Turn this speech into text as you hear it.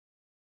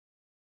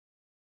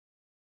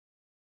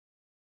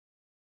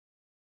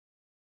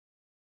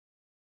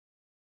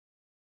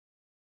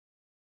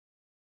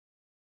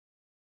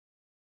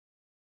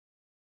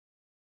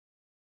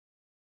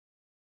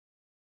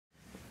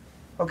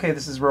Okay,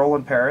 this is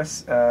Roland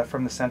Paris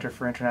from the Center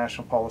for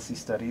International Policy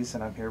Studies,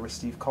 and I'm here with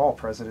Steve Coll,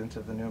 president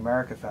of the New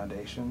America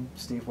Foundation.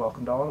 Steve,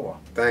 welcome to Ottawa.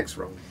 Thanks,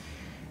 Roland.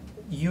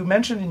 You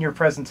mentioned in your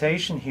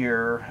presentation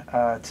here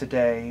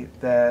today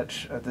that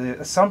the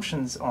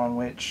assumptions on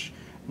which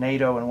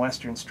NATO and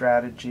Western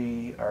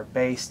strategy are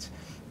based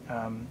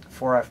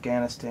for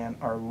Afghanistan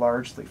are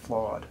largely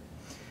flawed.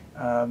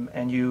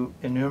 And you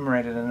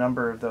enumerated a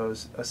number of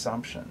those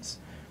assumptions.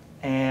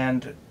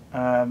 And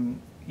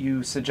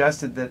you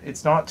suggested that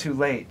it's not too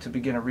late to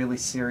begin a really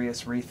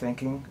serious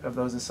rethinking of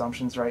those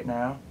assumptions right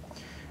now.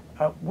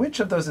 Which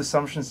of those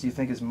assumptions do you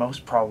think is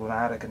most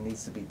problematic and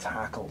needs to be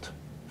tackled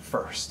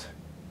first?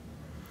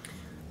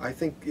 I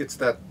think it's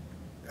that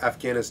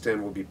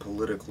Afghanistan will be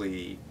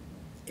politically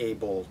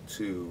able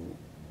to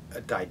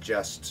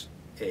digest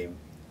a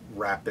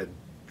rapid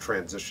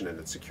transition in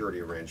its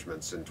security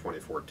arrangements in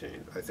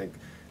 2014. I think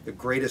the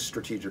greatest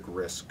strategic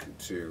risk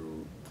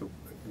to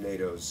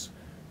NATO's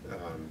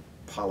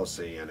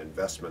policy and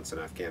investments in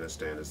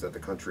Afghanistan is that the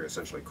country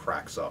essentially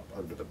cracks up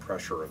under the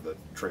pressure of the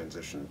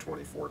transition in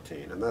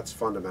 2014. And that's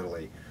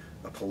fundamentally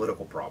a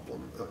political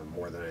problem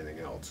more than anything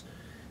else.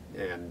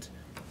 And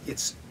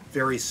it's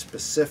very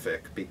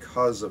specific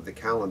because of the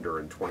calendar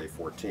in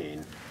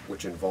 2014,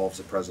 which involves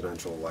a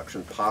presidential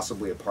election,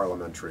 possibly a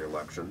parliamentary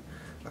election.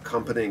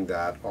 Accompanying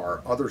that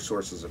are other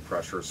sources of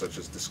pressure, such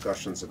as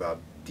discussions about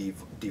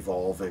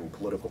devolving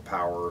political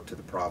power to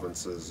the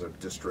provinces or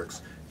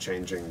districts,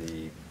 changing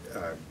the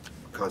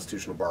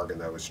constitutional bargain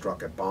that was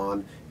struck at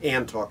Bonn,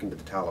 and talking to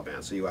the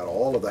Taliban. So you add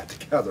all of that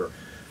together,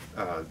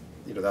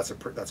 that's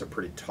a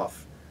pretty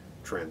tough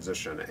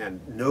transition, and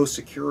no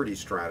security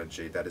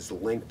strategy that is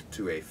linked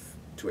to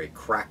a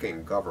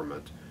cracking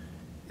government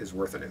is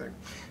worth anything.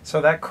 So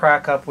that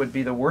crack up would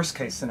be the worst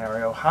case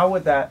scenario. How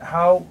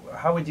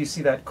would you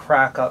see that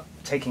crack up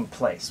taking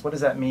place? What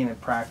does that mean in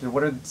practice?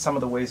 What are some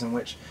of the ways in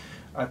which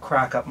a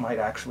crack up might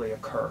actually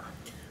occur?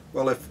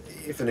 Well,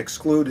 if an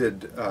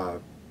excluded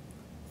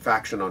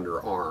faction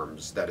under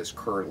arms that is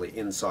currently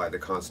inside the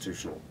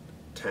constitutional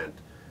tent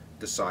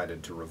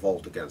decided to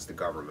revolt against the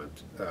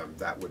government,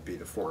 that would be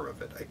the form of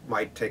it. It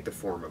might take the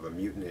form of a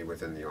mutiny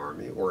within the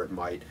army, or it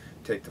might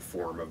take the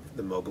form of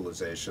the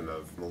mobilization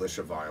of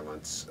militia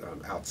violence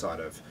outside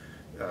of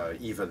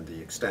even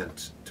the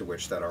extent to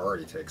which that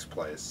already takes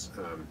place.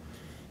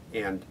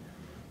 And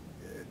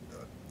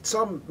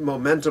some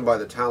momentum by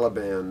the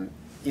Taliban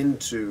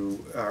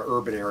into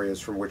urban areas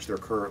from which they're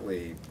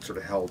currently sort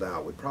of held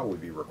out would probably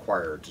be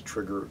required to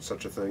trigger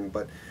such a thing.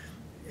 But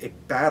a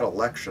bad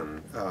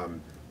election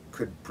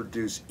could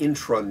produce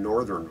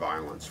intra-northern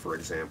violence, for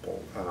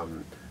example,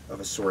 of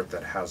a sort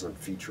that hasn't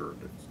featured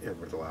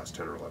over the last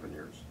 10 or 11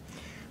 years.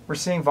 We're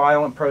seeing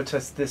violent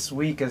protests this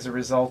week as a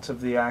result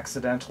of the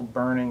accidental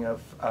burning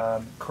of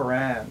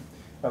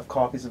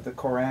copies of the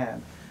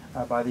Quran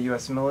by the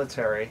U.S.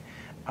 military,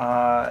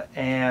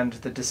 and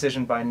the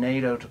decision by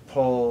NATO to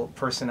pull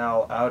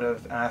personnel out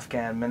of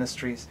Afghan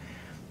ministries.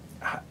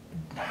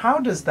 How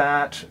does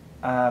that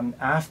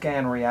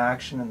Afghan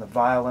reaction and the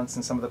violence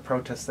and some of the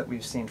protests that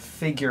we've seen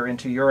figure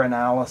into your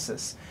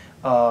analysis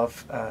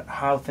of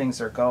how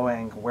things are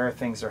going, where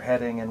things are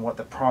heading, and what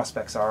the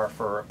prospects are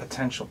for a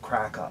potential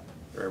crack-up?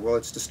 Right, well,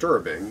 it's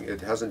disturbing. It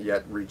hasn't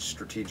yet reached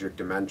strategic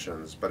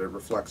dimensions, but it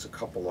reflects a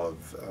couple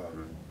of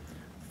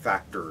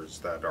factors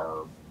that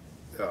are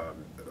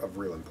of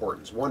real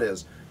importance. One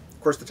is,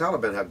 of course, the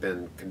Taliban have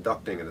been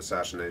conducting an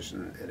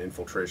assassination and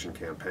infiltration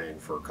campaign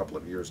for a couple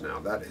of years now.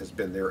 That has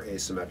been their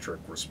asymmetric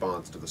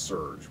response to the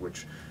surge,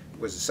 which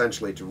was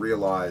essentially to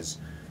realize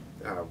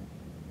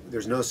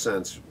there's no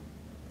sense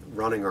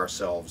running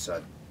ourselves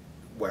at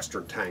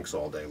Western tanks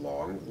all day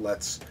long.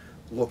 Let's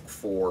look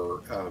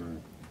for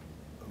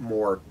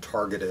more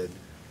targeted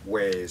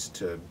ways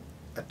to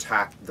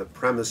attack the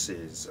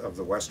premises of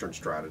the Western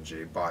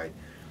strategy by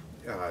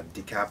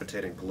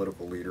decapitating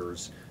political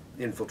leaders,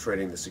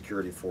 infiltrating the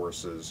security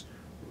forces,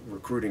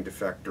 recruiting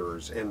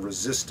defectors, and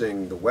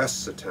resisting the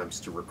West's attempts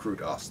to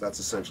recruit us. That's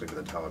essentially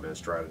been the Taliban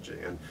strategy.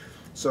 And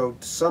so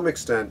to some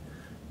extent,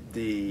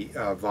 the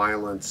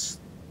violence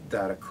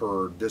that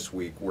occurred this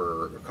week,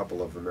 where a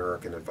couple of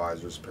American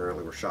advisors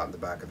apparently were shot in the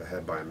back of the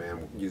head by a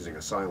man using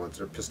a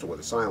silencer, pistol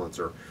with a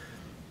silencer,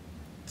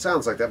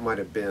 sounds like that might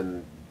have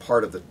been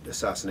part of the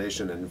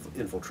assassination and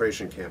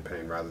infiltration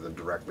campaign rather than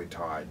directly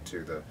tied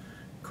to the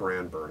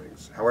Quran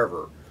burnings.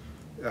 However,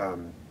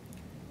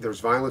 there's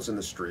violence in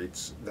the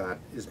streets that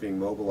is being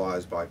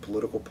mobilized by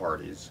political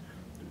parties,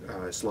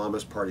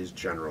 Islamist parties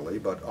generally,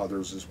 but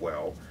others as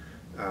well,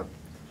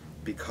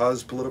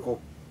 because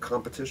political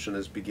competition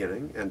is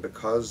beginning, and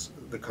because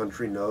the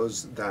country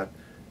knows that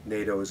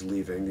NATO is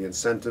leaving, the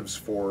incentives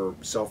for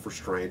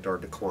self-restraint are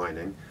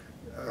declining.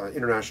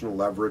 International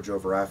leverage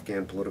over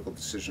Afghan political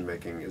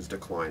decision-making is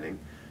declining.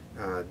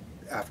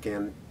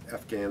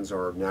 Afghans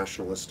are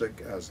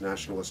nationalistic as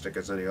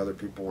any other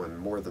people, and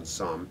more than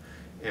some.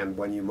 And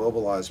when you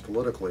mobilize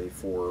politically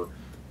for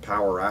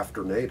power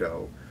after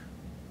NATO,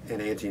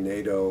 an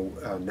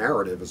anti-NATO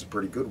narrative is a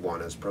pretty good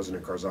one, as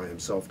President Karzai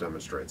himself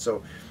demonstrates.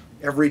 So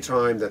every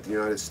time that the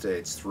United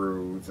States,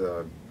 through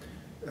the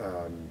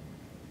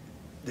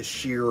the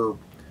sheer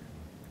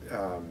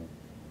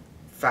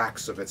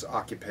facts of its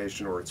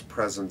occupation or its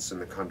presence in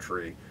the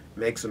country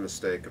makes a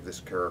mistake of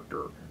this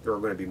character, there are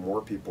going to be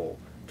more people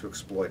to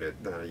exploit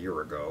it than a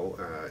year ago,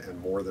 and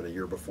more than a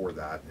year before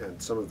that,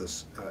 and some of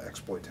this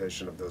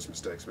exploitation of those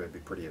mistakes may be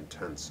pretty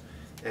intense.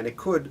 And it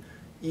could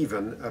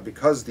even,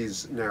 because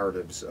these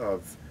narratives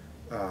of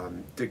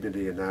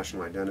dignity and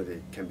national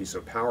identity can be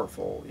so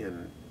powerful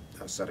in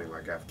a setting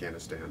like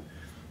Afghanistan,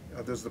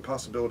 there's the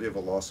possibility of a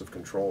loss of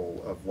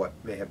control of what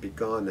may have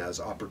begun as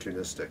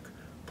opportunistic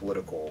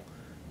political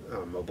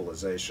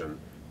mobilization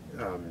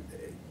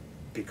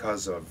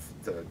because of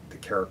the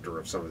character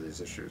of some of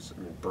these issues.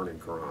 I mean, burning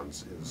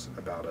Qurans is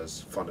about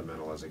as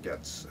fundamental as it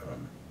gets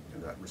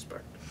in that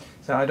respect.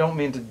 So I don't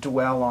mean to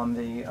dwell on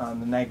the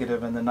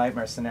negative and the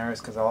nightmare scenarios,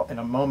 because in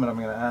a moment I'm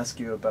going to ask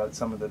you about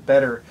some of the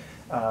better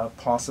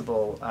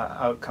possible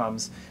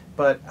outcomes.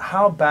 But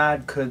how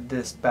bad could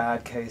this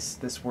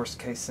worst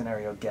case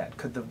scenario get?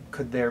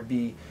 Could there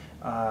be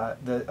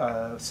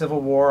the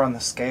civil war on the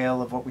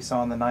scale of what we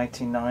saw in the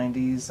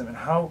 1990s? I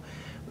mean,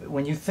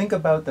 when you think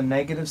about the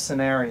negative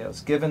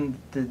scenarios, given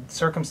the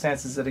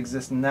circumstances that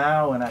exist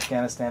now in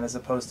Afghanistan as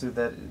opposed to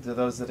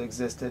those that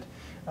existed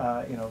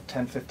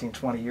 10, 15,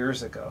 20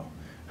 years ago,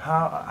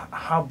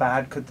 how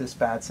bad could this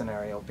bad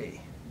scenario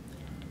be?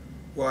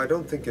 Well, I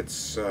don't think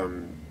it's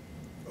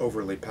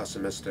overly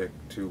pessimistic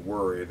to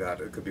worry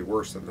that it could be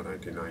worse than the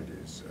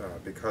 1990s,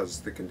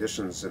 because the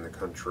conditions in the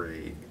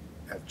country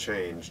have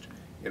changed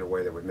in a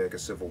way that would make a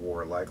civil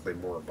war likely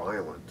more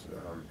violent.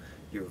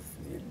 The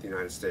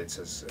United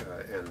States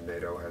and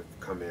NATO have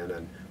come in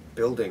and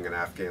building an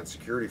Afghan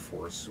security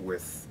force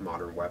with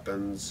modern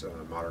weapons,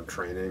 modern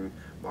training,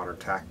 modern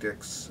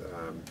tactics.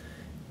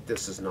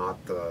 This is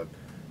not the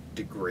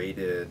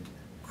degraded,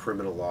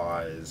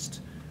 criminalized,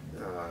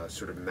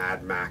 sort of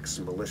Mad Max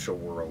militia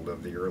world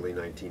of the early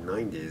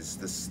 1990s.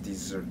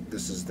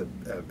 This is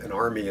an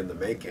army in the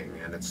making,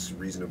 and it's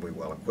reasonably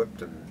well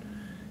equipped,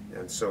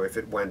 and so if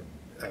it went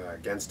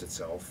against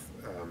itself,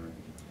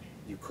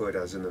 you could,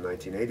 as in the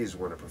 1980s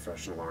when a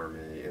professional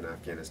army in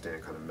Afghanistan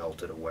kind of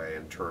melted away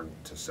and turned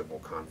to civil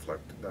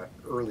conflict. That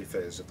early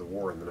phase of the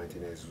war in the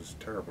 1980s was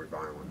terribly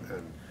violent,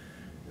 and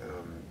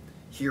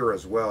here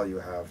as well you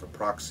have a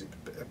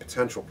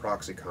potential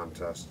proxy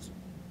contest,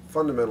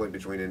 fundamentally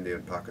between India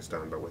and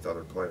Pakistan, but with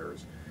other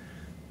players,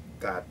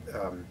 that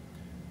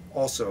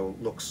also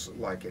looks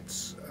like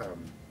it's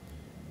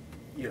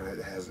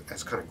it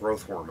has kind of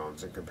growth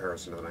hormones in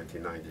comparison to the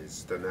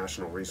 1990s. The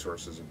national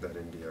resources that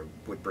India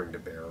would bring to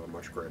bear are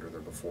much greater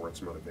than before.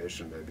 Its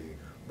motivation may be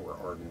more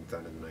ardent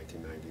than in the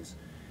 1990s.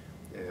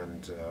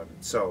 And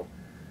so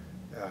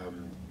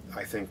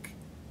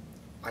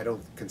I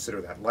don't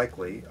consider that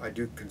likely. I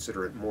do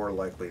consider it more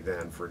likely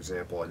than, for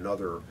example,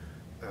 another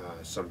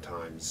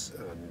sometimes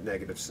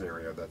negative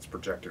scenario that's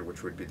projected,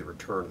 which would be the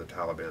return of the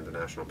Taliban to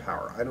national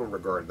power. I don't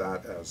regard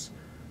that as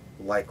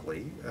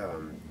likely.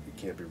 It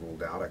can't be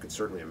ruled out. I could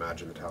certainly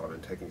imagine the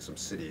Taliban taking some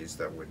cities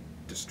that would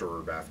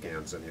disturb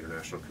Afghans and the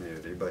international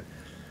community, but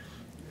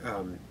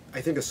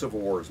I think a civil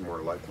war is more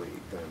likely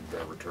than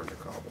their return to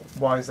Kabul.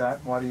 Why is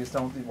that? Why do you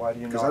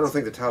Because I don't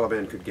think the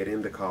Taliban could get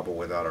into Kabul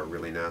without a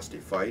really nasty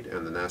fight,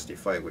 and the nasty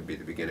fight would be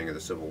the beginning of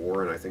the civil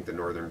war, and I think the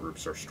northern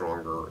groups are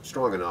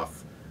strong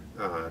enough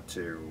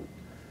to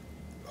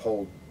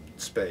hold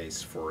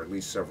space for at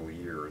least several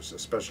years,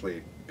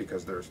 especially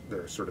because there's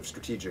sort of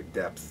strategic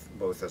depth,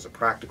 both as a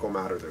practical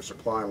matter, their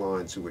supply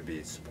lines, who would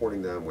be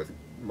supporting them with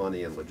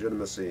money and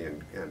legitimacy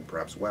and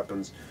perhaps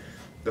weapons.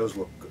 Those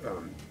look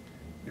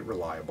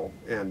reliable,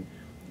 and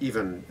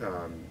even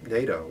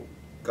NATO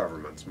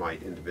governments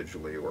might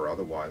individually or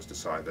otherwise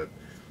decide that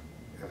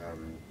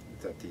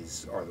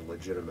these are the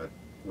legitimate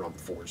rump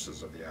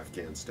forces of the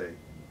Afghan state.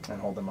 And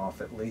hold them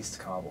off at least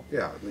Kabul.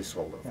 Yeah, at least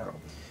hold off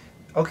Kabul.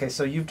 Okay,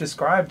 so you've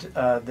described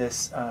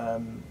this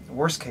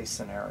worst-case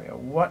scenario.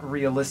 What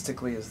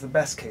realistically is the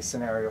best-case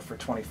scenario for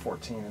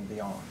 2014 and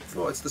beyond?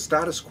 Well, it's the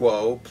status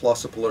quo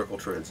plus a political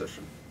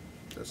transition,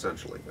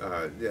 essentially.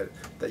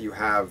 That you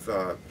have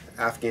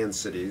Afghan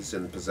cities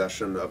in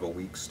possession of a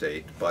weak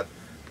state, but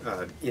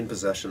in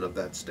possession of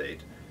that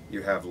state.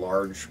 You have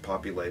large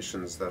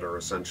populations that are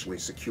essentially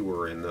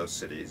secure in those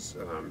cities,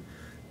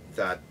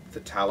 that the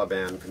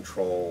Taliban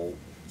control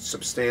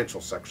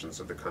substantial sections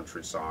of the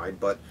countryside,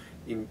 but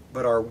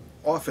are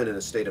often in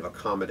a state of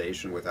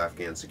accommodation with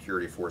Afghan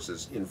security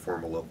forces.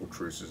 Informal local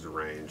truces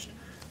arranged,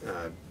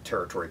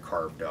 territory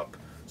carved up,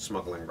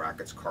 smuggling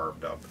rackets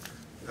carved up,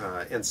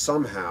 and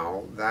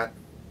somehow that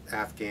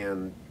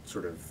Afghan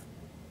sort of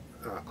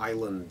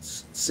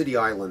city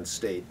island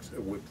state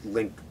with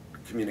linked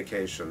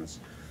communications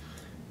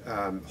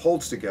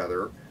holds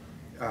together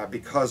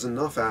because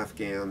enough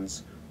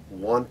Afghans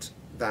want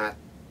that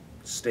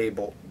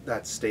stable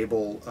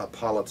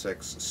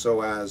politics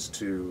so as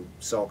to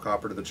sell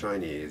copper to the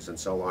Chinese and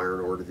sell iron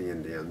ore to the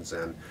Indians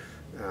and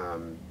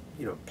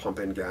pump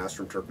in gas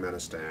from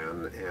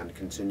Turkmenistan and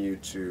continue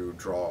to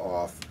draw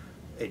off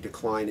a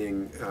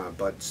declining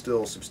but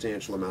still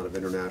substantial amount of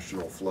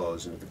international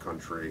flows into the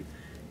country,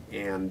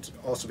 and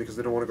also because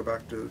they don't want to go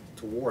back to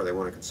war. They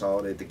want to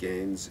consolidate the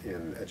gains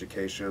in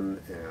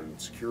education and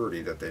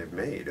security that they've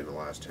made in the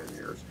last 10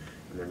 years,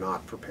 and they're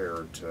not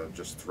prepared to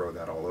just throw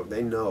that all over.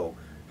 They know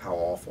how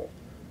awful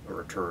a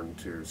return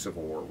to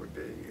civil war would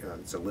be.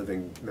 It's a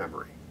living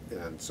memory,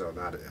 and so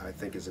that, I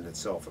think, is in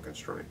itself a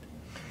constraint.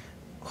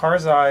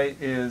 Karzai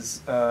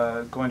is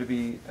going to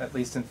be, at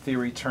least in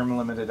theory, term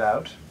limited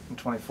out in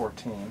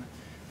 2014.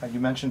 You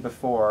mentioned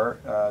before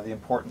the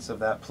importance of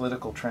that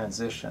political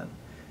transition.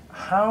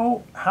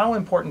 How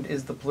important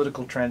is the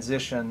political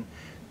transition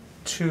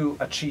to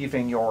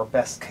achieving your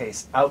best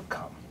case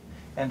outcome?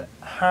 And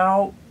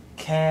how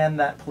can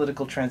that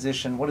political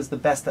transition, what is the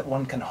best that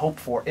one can hope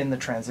for in the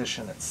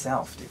transition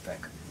itself, do you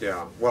think?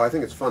 Yeah, well, I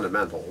think it's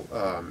fundamental.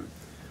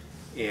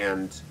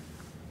 And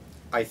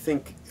I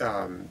think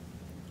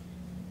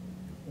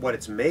what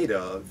it's made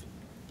of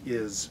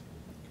is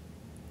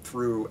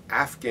through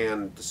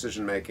Afghan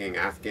decision-making,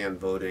 Afghan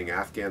voting,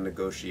 Afghan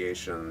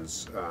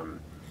negotiations,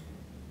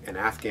 an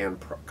Afghan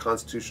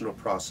constitutional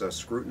process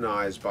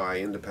scrutinized by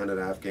independent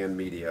Afghan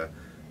media,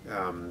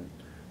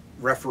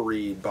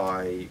 refereed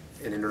by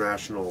an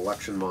international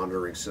election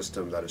monitoring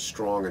system that is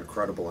strong and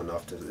credible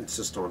enough to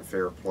insist on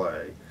fair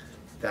play,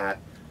 that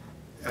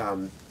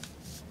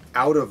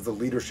out of the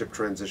leadership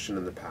transition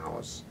in the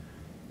palace,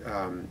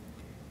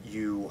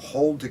 you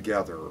hold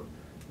together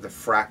the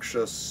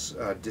fractious,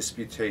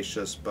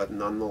 disputatious, but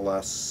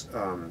nonetheless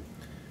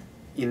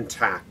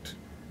intact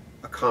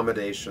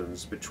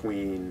accommodations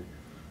between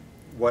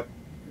what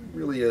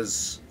really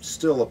is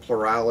still a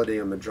plurality,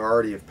 a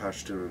majority of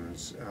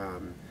Pashtuns,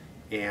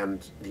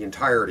 and the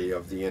entirety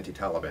of the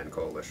anti-Taliban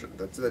coalition.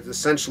 That's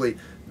essentially,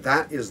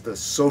 that is the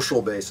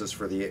social basis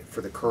for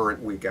the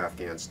current weak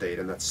Afghan state,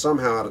 and that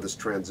somehow out of this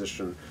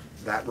transition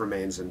that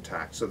remains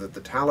intact, so that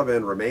the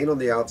Taliban remain on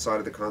the outside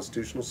of the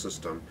constitutional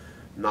system,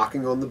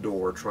 knocking on the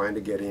door, trying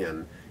to get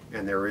in,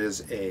 and there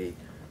is a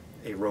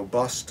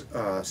robust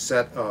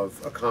set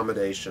of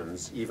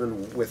accommodations,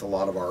 even with a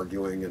lot of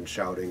arguing and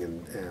shouting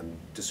and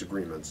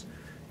disagreements,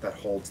 that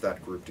holds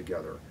that group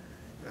together.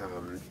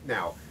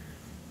 Now,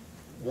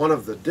 one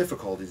of the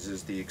difficulties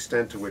is the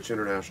extent to which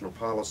international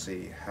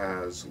policy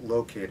has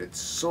located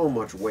so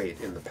much weight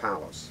in the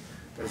palace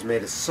that has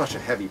made it such a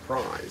heavy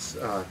prize,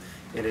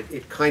 and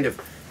it kind of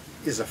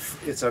is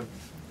it's a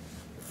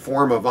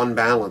form of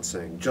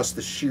unbalancing just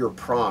the sheer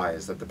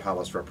prize that the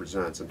palace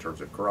represents in terms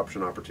of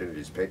corruption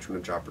opportunities,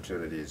 patronage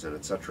opportunities, and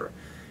etc.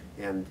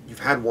 And you've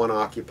had one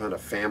occupant, a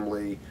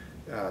family,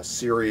 a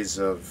series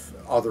of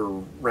other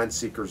rent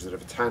seekers that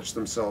have attached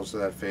themselves to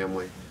that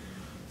family.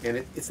 And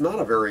it's not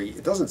a very,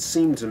 it doesn't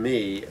seem to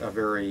me a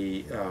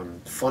very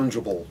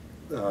fungible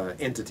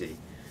entity.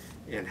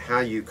 And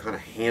how you kind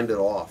of hand it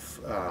off,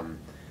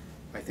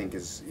 I think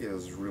is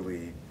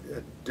really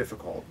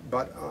difficult.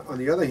 But on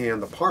the other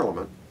hand, the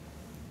parliament,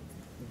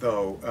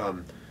 though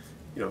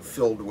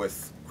filled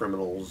with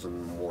criminals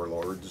and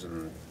warlords,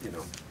 and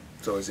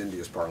so is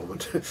India's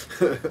parliament,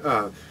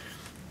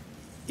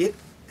 it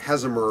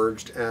has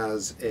emerged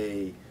as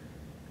a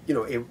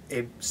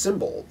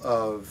symbol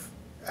of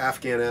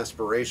Afghan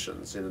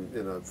aspirations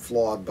in a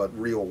flawed but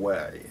real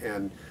way,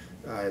 and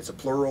it's a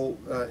plural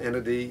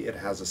entity. It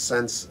has a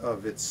sense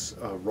of its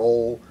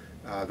role.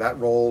 That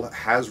role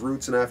has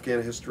roots in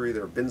Afghan history.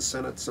 There have been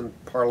senates and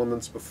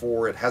parliaments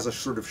before. It has a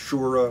sort of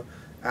shura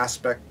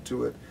aspect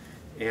to it,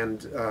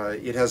 and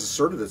it has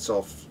asserted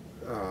itself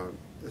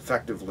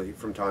effectively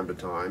from time to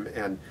time,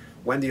 and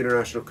when the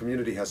international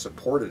community has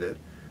supported it,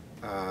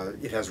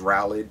 it has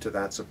rallied to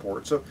that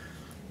support. So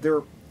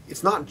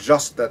it's not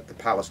just that the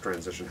palace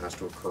transition has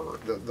to occur.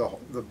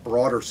 The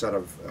broader set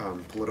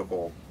of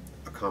political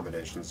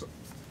accommodations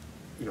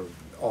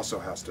also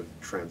has to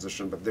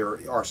transition, but there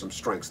are some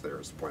strengths there,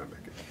 is the point I'm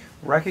making.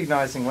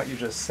 Recognizing what you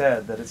just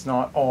said, that it's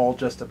not all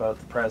just about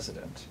the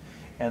president,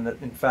 and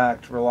that in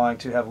fact relying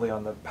too heavily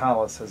on the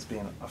palace has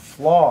been a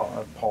flaw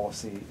of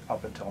policy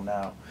up until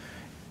now.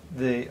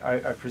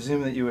 I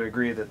presume that you would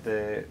agree that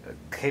the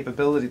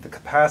capability, the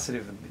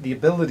capacity, the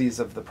abilities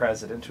of the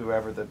president,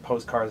 whoever the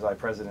post-Karzai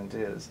president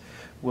is,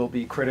 will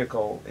be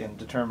critical in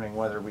determining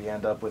whether we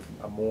end up with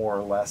a more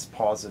or less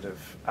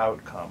positive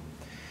outcome.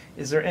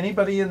 Is there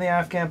anybody in the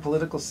Afghan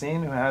political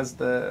scene who has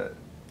the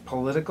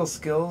political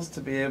skills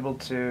to be able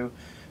to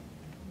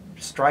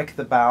strike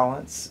the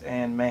balance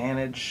and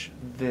manage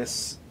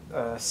this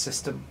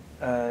system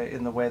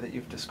in the way that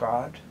you've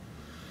described?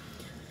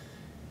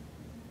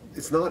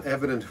 It's not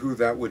evident who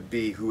that would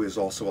be who is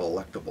also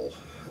electable.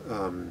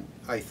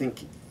 I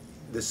think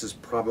this is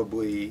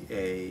probably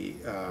a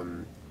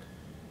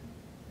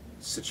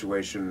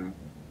situation,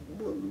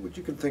 which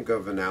you can think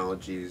of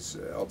analogies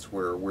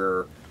elsewhere,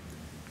 where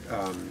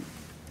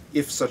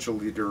if such a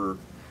leader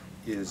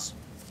is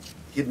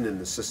hidden in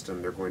the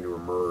system, they're going to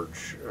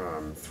emerge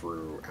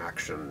through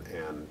action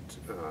and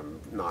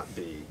not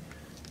be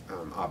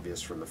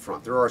obvious from the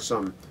front. There are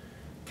some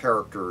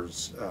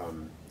characters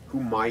who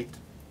might,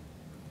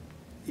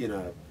 in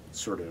a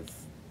sort of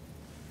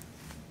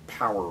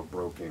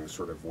power-broking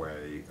sort of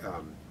way,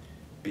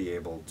 be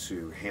able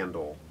to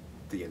handle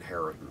the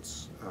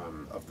inheritance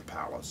of the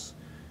palace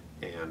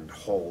and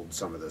hold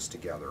some of this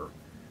together.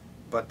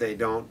 But they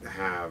don't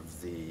have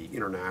the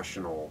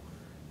international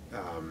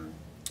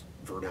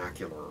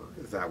vernacular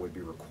that would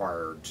be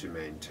required to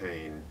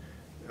maintain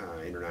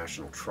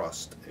international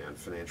trust and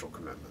financial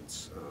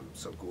commitments.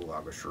 So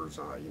Gulag assures,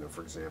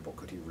 for example,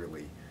 could he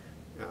really,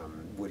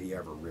 would he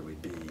ever really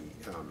be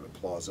a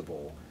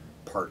plausible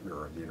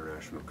partner of the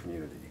international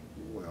community?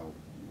 Well,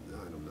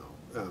 I don't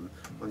know.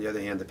 On the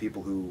other hand, the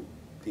people who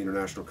the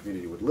international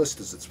community would list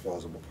as its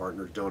plausible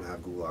partners don't have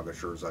Gulag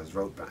Ashurzai's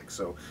vote bank.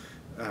 So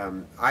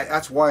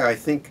that's why I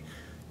think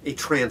a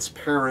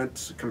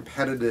transparent,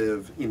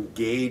 competitive,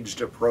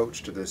 engaged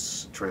approach to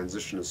this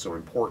transition is so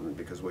important,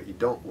 because what you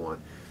don't want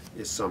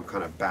is some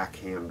kind of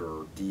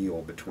backhander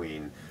deal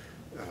between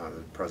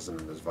the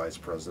president and his vice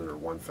president, or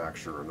one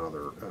faction or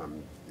another.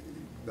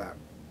 That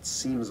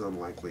seems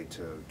unlikely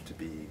to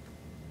be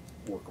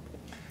workable.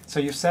 So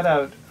you've set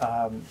out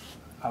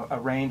a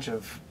range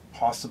of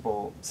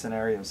possible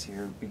scenarios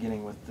here,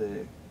 beginning with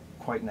the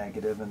quite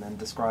negative and then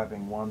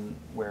describing one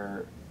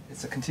where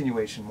it's a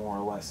continuation more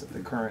or less of the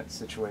current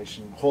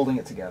situation, holding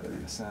it together in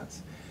a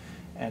sense,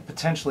 and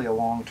potentially a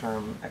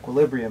long-term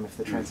equilibrium if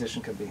the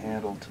transition could be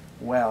handled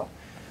well.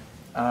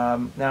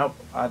 Now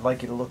I'd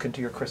like you to look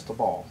into your crystal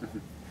ball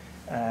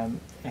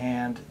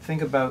and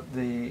think about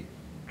the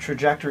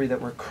trajectory that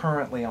we're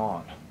currently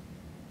on.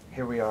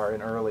 Here we are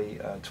in early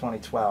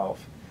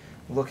 2012,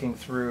 looking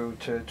through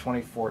to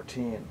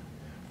 2014.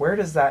 Where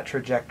does that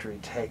trajectory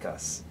take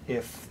us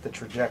if the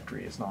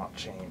trajectory is not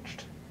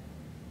changed?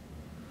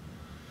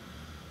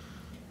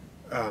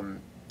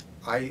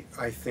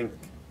 I think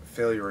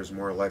failure is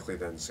more likely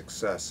than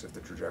success if the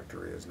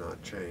trajectory is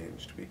not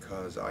changed,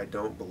 because I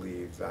don't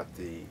believe that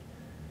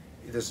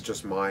this is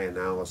just my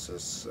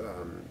analysis,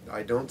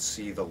 I don't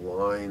see the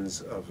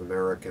lines of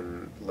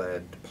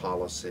American-led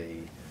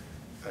policy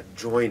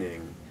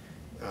joining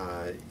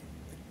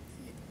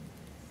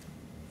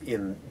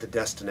in the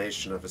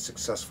destination of a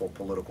successful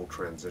political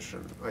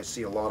transition. I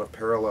see a lot of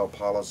parallel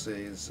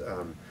policies,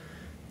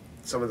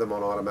 some of them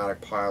on automatic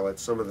pilot,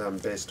 some of them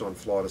based on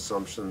flawed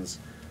assumptions,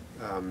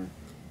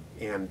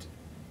 and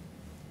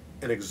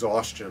an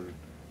exhaustion,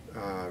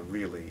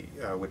 really,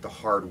 with the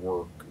hard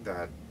work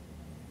that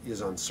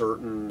is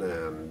uncertain,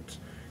 and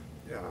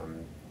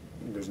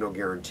there's no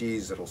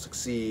guarantees that it'll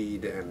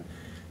succeed, and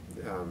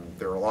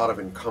there are a lot of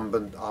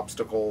incumbent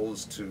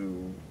obstacles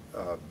to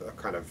a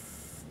kind of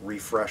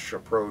refresh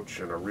approach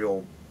and a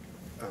real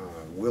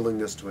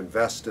willingness to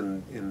invest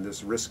in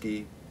this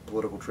risky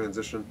political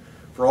transition.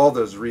 For all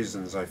those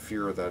reasons, I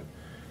fear that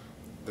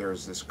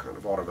there's this kind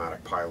of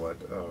automatic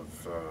pilot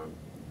of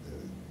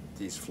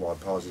these flawed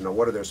policies. Now,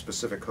 what are their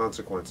specific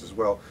consequences?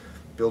 Well,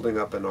 building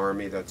up an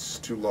army that's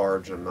too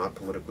large and not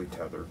politically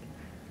tethered,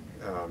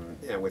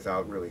 and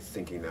without really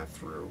thinking that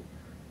through,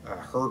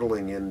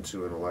 hurtling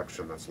into an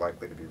election that's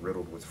likely to be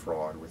riddled with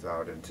fraud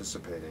without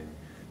anticipating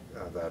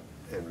that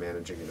and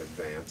managing in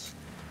advance,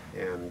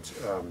 and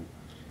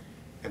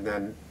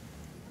then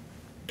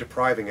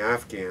depriving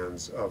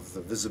Afghans of the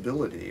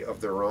visibility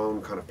of their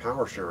own kind of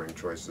power-sharing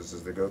choices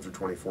as they go through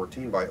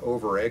 2014 by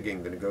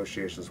over-egging the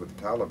negotiations with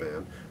the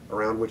Taliban,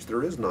 around which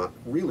there is not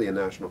really a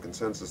national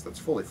consensus that's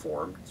fully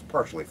formed. It's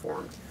partially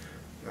formed.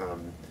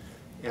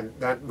 And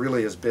that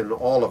really has been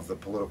all of the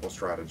political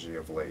strategy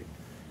of late.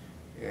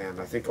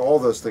 And I think all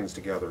those things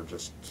together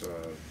just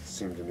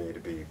seem to me to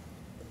be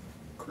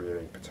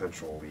creating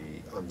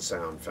potentially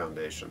unsound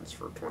foundations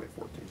for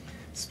 2014.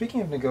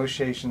 Speaking of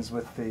negotiations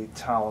with the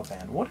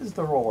Taliban, what is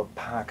the role of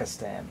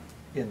Pakistan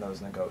in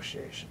those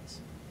negotiations?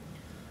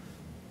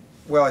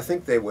 Well, I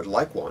think they would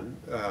like one,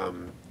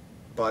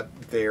 but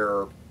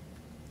they're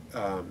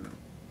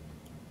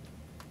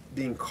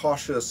being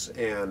cautious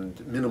and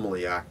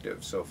minimally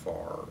active so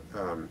far.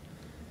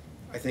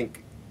 I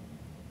think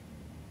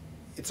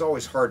it's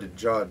always hard to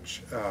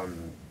judge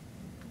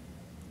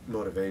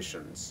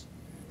motivations.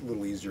 A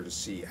little easier to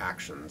see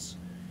actions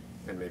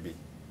and maybe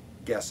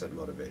guess at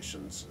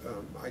motivations.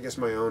 I guess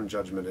my own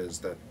judgment is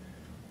that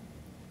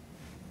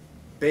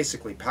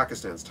basically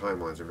Pakistan's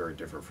timelines are very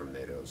different from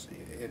NATO's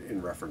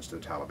in reference to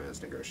the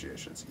Taliban's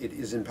negotiations. It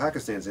is in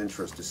Pakistan's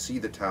interest to see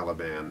the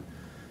Taliban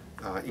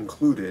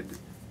included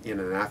in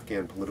an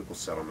Afghan political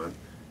settlement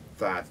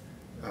that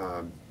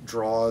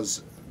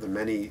draws the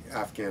many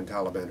Afghan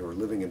Taliban who are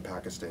living in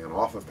Pakistan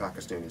off of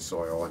Pakistani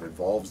soil and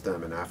involves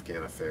them in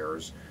Afghan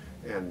affairs,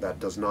 and that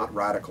does not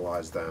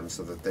radicalize them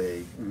so that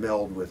they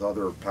meld with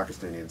other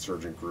Pakistani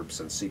insurgent groups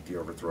and seek the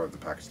overthrow of the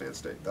Pakistan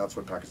state. That's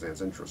what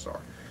Pakistan's interests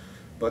are.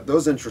 But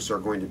those interests are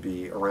going to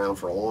be around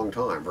for a long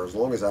time, for as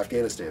long as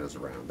Afghanistan is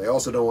around. They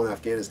also don't want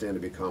Afghanistan to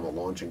become a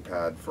launching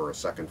pad for a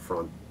second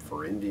front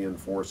for Indian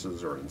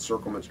forces or an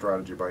encirclement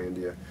strategy by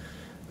India.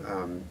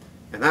 And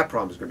that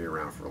problem is going to be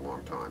around for a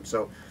long time.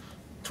 So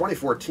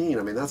 2014,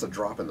 I mean, that's a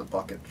drop in the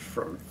bucket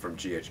from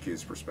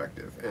GHQ's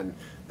perspective. And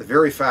the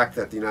very fact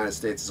that the United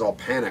States is all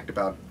panicked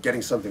about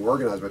getting something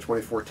organized by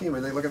 2014, I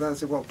mean, they look at that and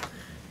say, well,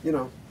 you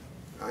know,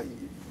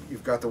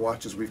 you've got the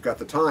watches, we've got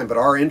the time, but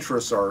our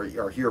interests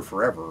are here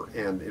forever.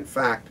 And in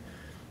fact,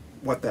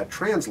 what that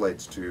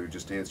translates to,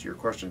 just to answer your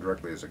question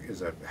directly,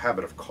 is a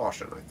habit of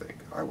caution, I think.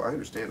 I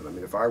understand it. I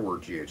mean, if I were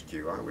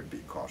GHQ, I would be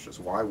cautious.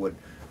 Why would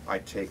I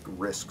take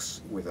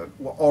risks with an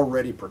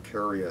already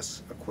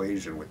precarious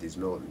equation with these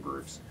militant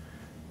groups,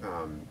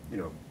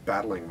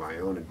 battling my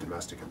own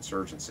domestic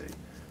insurgency?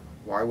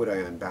 Why would I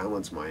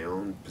unbalance my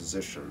own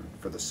position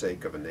for the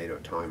sake of a NATO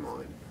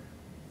timeline,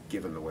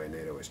 given the way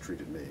NATO has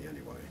treated me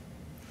anyway?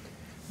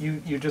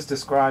 You just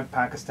described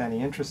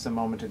Pakistani interests a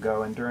moment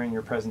ago, and during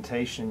your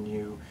presentation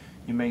you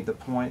made the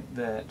point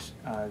that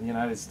the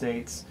United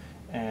States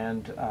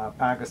and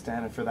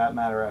Pakistan, and for that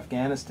matter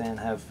Afghanistan,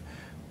 have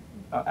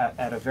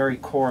at a very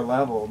core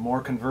level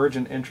more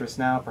convergent interests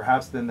now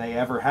perhaps than they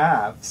ever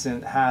have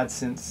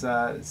since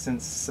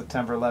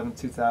September 11,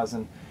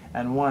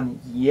 2001,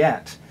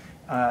 yet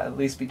at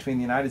least between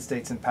the United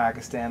States and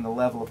Pakistan the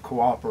level of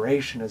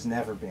cooperation has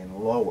never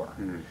been lower.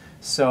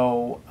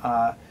 So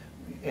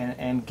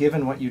and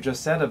given what you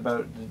just said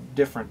about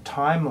different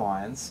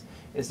timelines,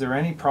 is there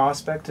any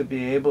prospect to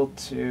be able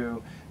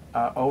to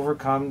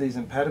overcome these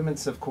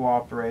impediments of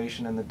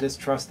cooperation and the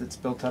distrust that's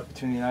built up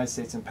between the United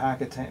States and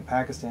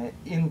Pakistan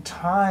in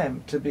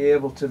time to be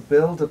able to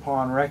build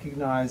upon,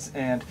 recognize,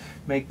 and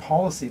make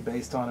policy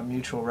based on a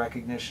mutual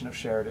recognition of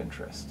shared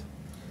interest?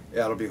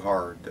 Yeah, it'll be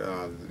hard.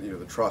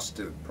 The trust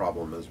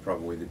problem is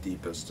probably the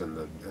deepest and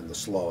the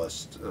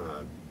slowest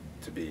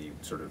to be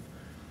sort of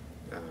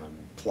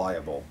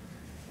pliable.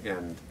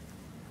 And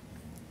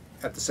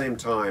at the same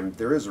time,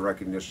 there is a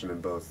recognition in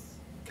both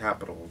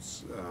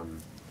capitals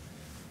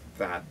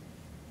that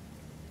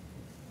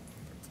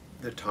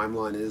the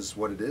timeline is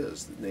what it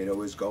is, that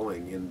NATO is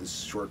going in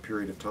this short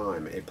period of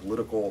time.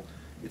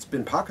 It's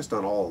been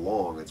Pakistan all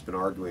along, it's been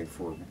arguing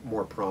for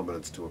more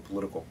prominence to a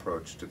political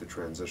approach to the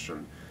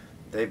transition.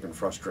 They've been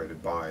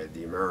frustrated by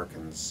the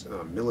Americans'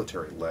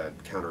 military-led,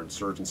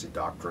 counterinsurgency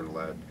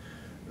doctrine-led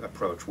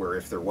approach, where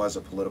if there was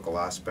a political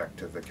aspect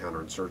to the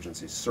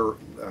counterinsurgency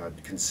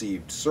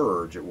conceived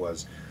surge, it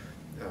was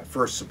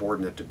first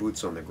subordinate to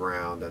boots on the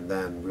ground, and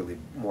then really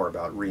more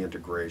about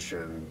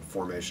reintegration,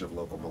 formation of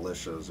local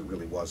militias. It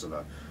really wasn't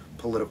a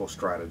political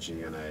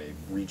strategy in a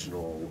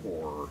regional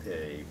or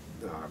a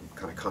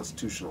kind of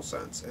constitutional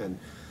sense. And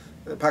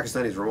the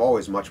Pakistanis were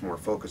always much more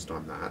focused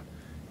on that.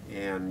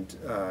 And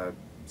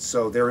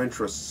so their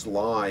interests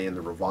lie in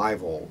the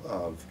revival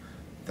of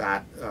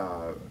that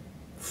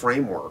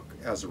framework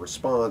as a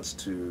response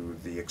to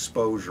the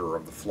exposure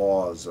of the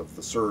flaws of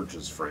the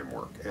surge's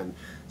framework. And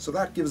so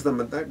that brings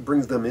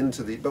them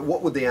into but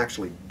what would they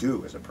actually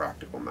do as a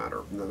practical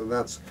matter?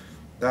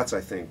 That's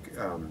I think,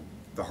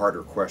 the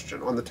harder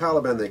question. On the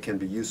Taliban, they can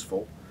be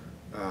useful.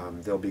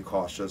 They'll be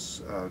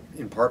cautious,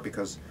 in part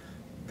because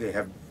they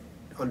have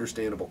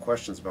understandable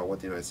questions about what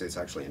the United States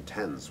actually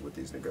intends with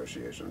these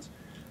negotiations,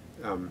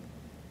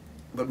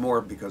 but more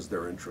because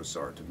their interests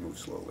are to move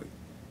slowly.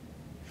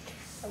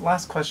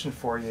 Last question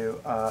for you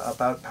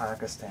about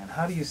Pakistan.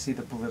 How do you see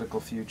the political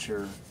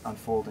future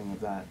unfolding of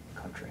that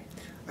country?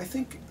 I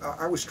think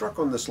I was struck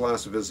on this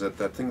last visit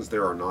that things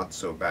there are not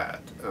so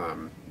bad.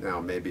 Now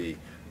maybe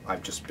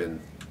I've just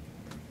been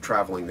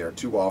traveling there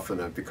too often.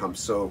 I've become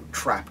so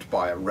trapped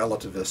by a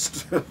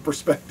relativist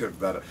perspective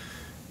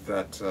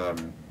that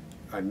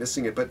I'm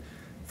missing it. But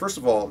first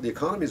of all, the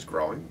economy is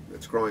growing.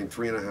 It's growing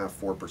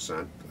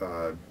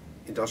 3.5–4%.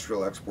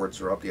 Industrial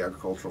exports are up. The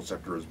agricultural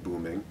sector is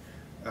booming.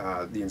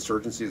 The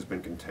insurgency has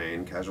been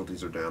contained.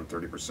 Casualties are down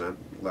 30%.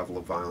 Level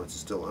of violence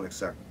is still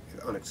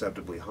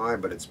unacceptably high,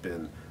 but it's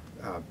been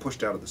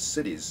pushed out of the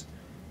cities.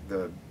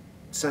 The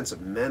sense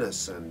of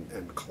menace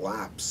and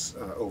collapse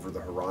over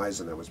the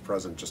horizon that was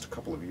present just a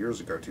couple of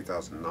years ago,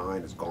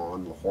 2009, is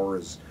gone. Lahore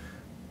is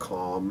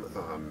calm.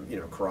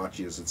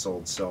 Karachi is its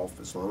old self.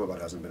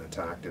 Islamabad hasn't been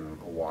attacked in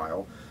a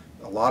while.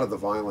 A lot of the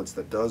violence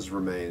that does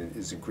remain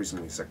is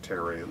increasingly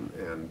sectarian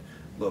and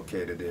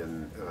located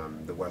in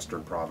the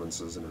western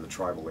provinces and in the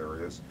tribal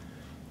areas.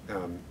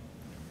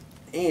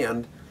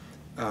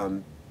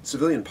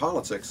 Civilian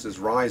politics is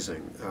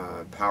rising.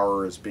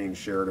 Power is being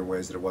shared in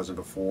ways that it wasn't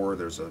before.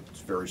 There's a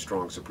very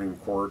strong Supreme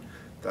Court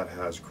that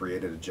has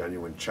created a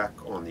genuine check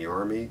on the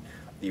army.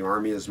 The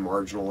army is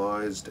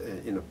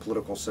marginalized in a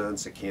political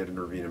sense. It can't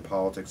intervene in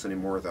politics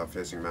anymore without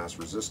facing mass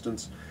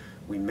resistance.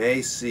 We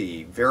may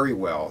see very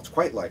well, it's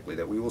quite likely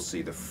that we will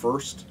see the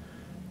first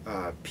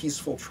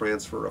peaceful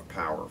transfer of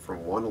power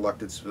from one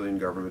elected civilian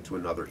government to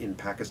another in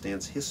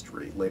Pakistan's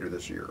history later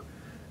this year.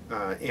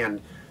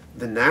 And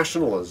the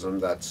nationalism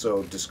that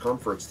so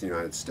discomforts the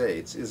United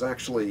States is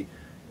actually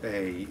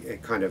a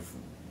kind of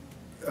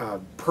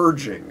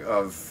purging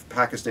of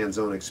Pakistan's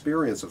own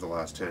experience of the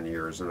last 10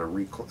 years and a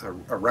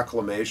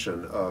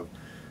reclamation of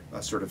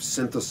a sort of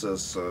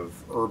synthesis of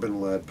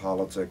urban-led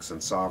politics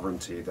and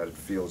sovereignty that it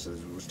feels it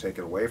was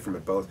taken away from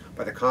it, both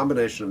by the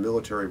combination of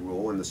military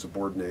rule and the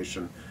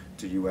subordination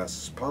to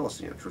U.S.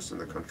 policy interests in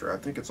the country. I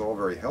think it's all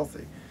very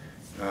healthy.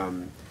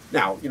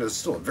 Now, it's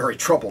still a very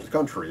troubled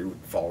country,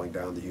 falling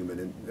down the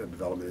Human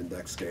Development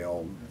Index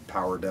scale,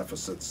 power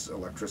deficits,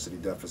 electricity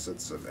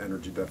deficits,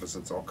 energy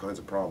deficits, all kinds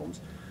of problems.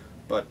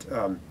 But,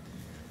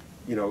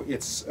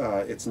 it's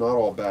not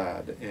all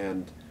bad.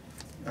 And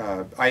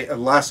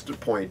Last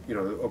point,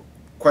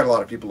 quite a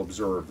lot of people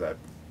observe that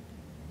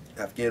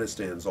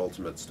Afghanistan's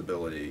ultimate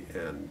stability,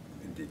 and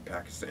indeed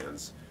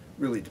Pakistan's,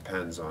 really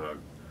depends on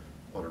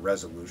a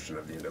resolution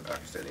of the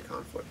Indo-Pakistani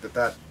conflict.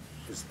 That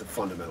is the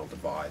fundamental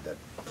divide that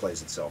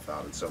plays itself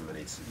out in so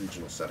many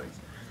regional settings.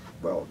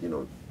 Well,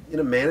 in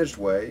a managed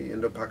way,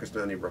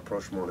 Indo-Pakistani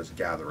rapprochement is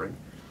gathering,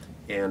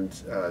 and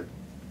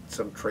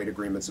some trade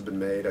agreements have been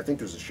made. I think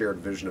there's a shared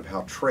vision of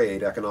how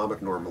trade, economic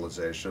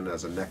normalization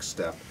as a next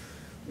step,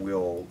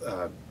 will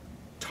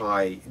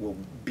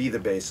be the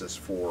basis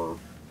for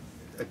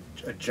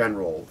a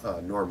general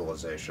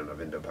normalization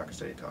of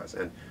Indo-Pakistani ties.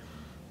 And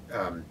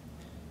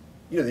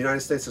the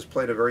United States has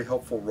played a very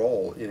helpful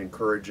role in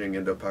encouraging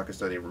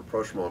Indo-Pakistani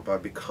rapprochement by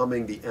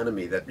becoming the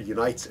enemy that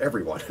unites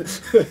everyone.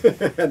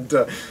 And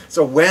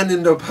so when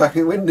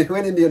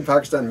India and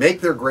Pakistan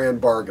make their grand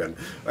bargain,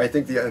 I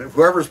think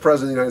whoever's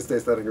president of the United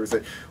States, that would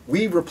say,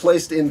 we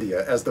replaced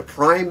India as the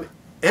prime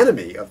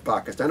enemy of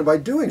Pakistan, and by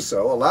doing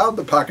so, allowed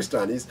the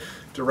Pakistanis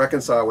to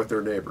reconcile with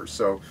their neighbors.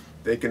 So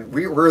they can.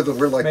 We're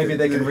like maybe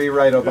they can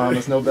rewrite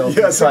Obama's Nobel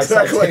yes, Prize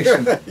exactly.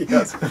 citation.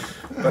 Yes,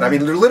 but I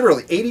mean,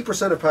 literally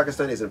 80% of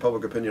Pakistanis in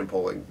public opinion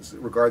polling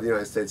regard the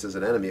United States as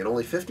an enemy, and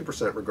only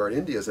 50% regard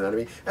India as an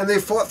enemy. And they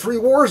fought 3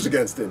 wars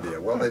against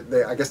India. Well,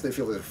 I guess they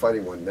feel they're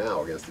fighting one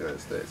now against the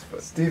United States.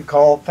 But Steve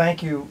Coll,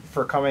 thank you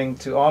for coming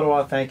to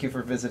Ottawa. Thank you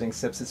for visiting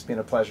CIPS. It's been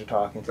a pleasure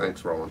talking to you.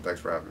 Thanks, Roland. Thanks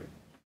for having me.